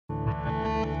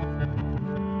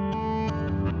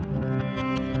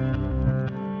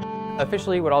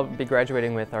Officially, what I'll be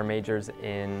graduating with are majors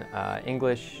in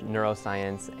English,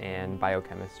 neuroscience, and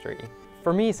biochemistry.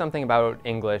 For me, something about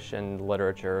English and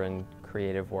literature and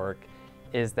creative work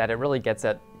is that it really gets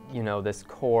at, this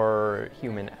core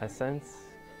human essence,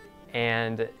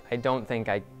 and I don't think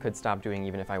I could stop doing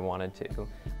even if I wanted to.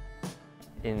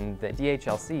 In the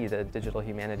DHLC, the Digital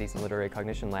Humanities and Literary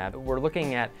Cognition Lab, we're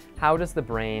looking at how does the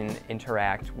brain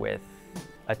interact with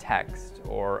a text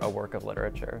or a work of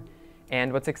literature.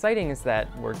 And what's exciting is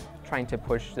that we're trying to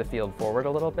push the field forward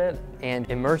a little bit and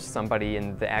immerse somebody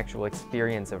in the actual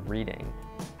experience of reading.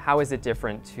 How is it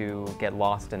different to get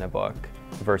lost in a book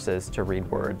versus to read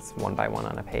words one by one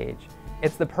on a page?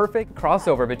 It's the perfect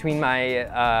crossover between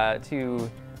my two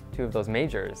of those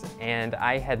majors, and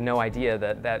I had no idea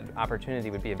that that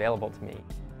opportunity would be available to me.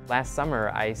 Last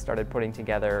summer, I started putting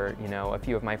together, a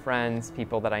few of my friends,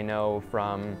 people that I know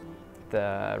from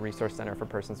the Resource Center for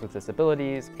Persons with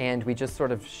Disabilities, and we just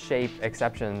sort of shape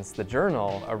Exceptions, the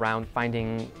journal, around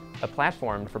finding a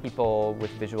platform for people with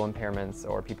visual impairments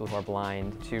or people who are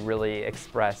blind to really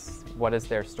express what is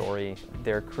their story,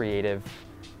 their creative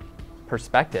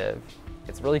perspective.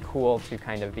 It's really cool to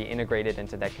kind of be integrated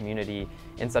into that community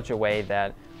in such a way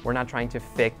that we're not trying to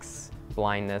fix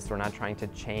blindness, we're not trying to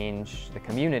change the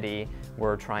community,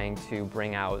 we're trying to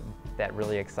bring out that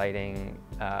really exciting,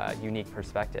 unique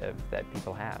perspective that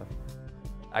people have.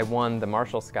 I won the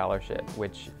Marshall Scholarship,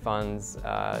 which funds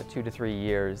 2 to 3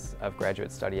 years of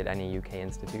graduate study at any UK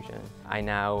institution. I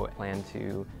now plan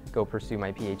to go pursue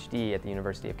my PhD at the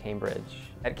University of Cambridge.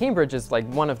 At Cambridge is like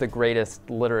one of the greatest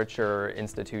literature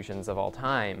institutions of all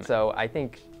time. So I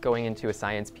think going into a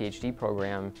science PhD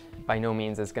program by no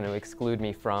means is going to exclude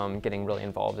me from getting really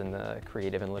involved in the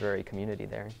creative and literary community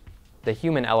there. The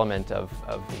human element of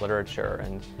literature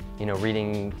and,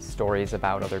 reading stories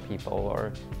about other people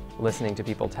or listening to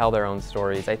people tell their own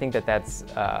stories, I think that that's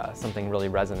something really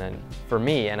resonant for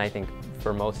me and I think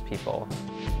for most people.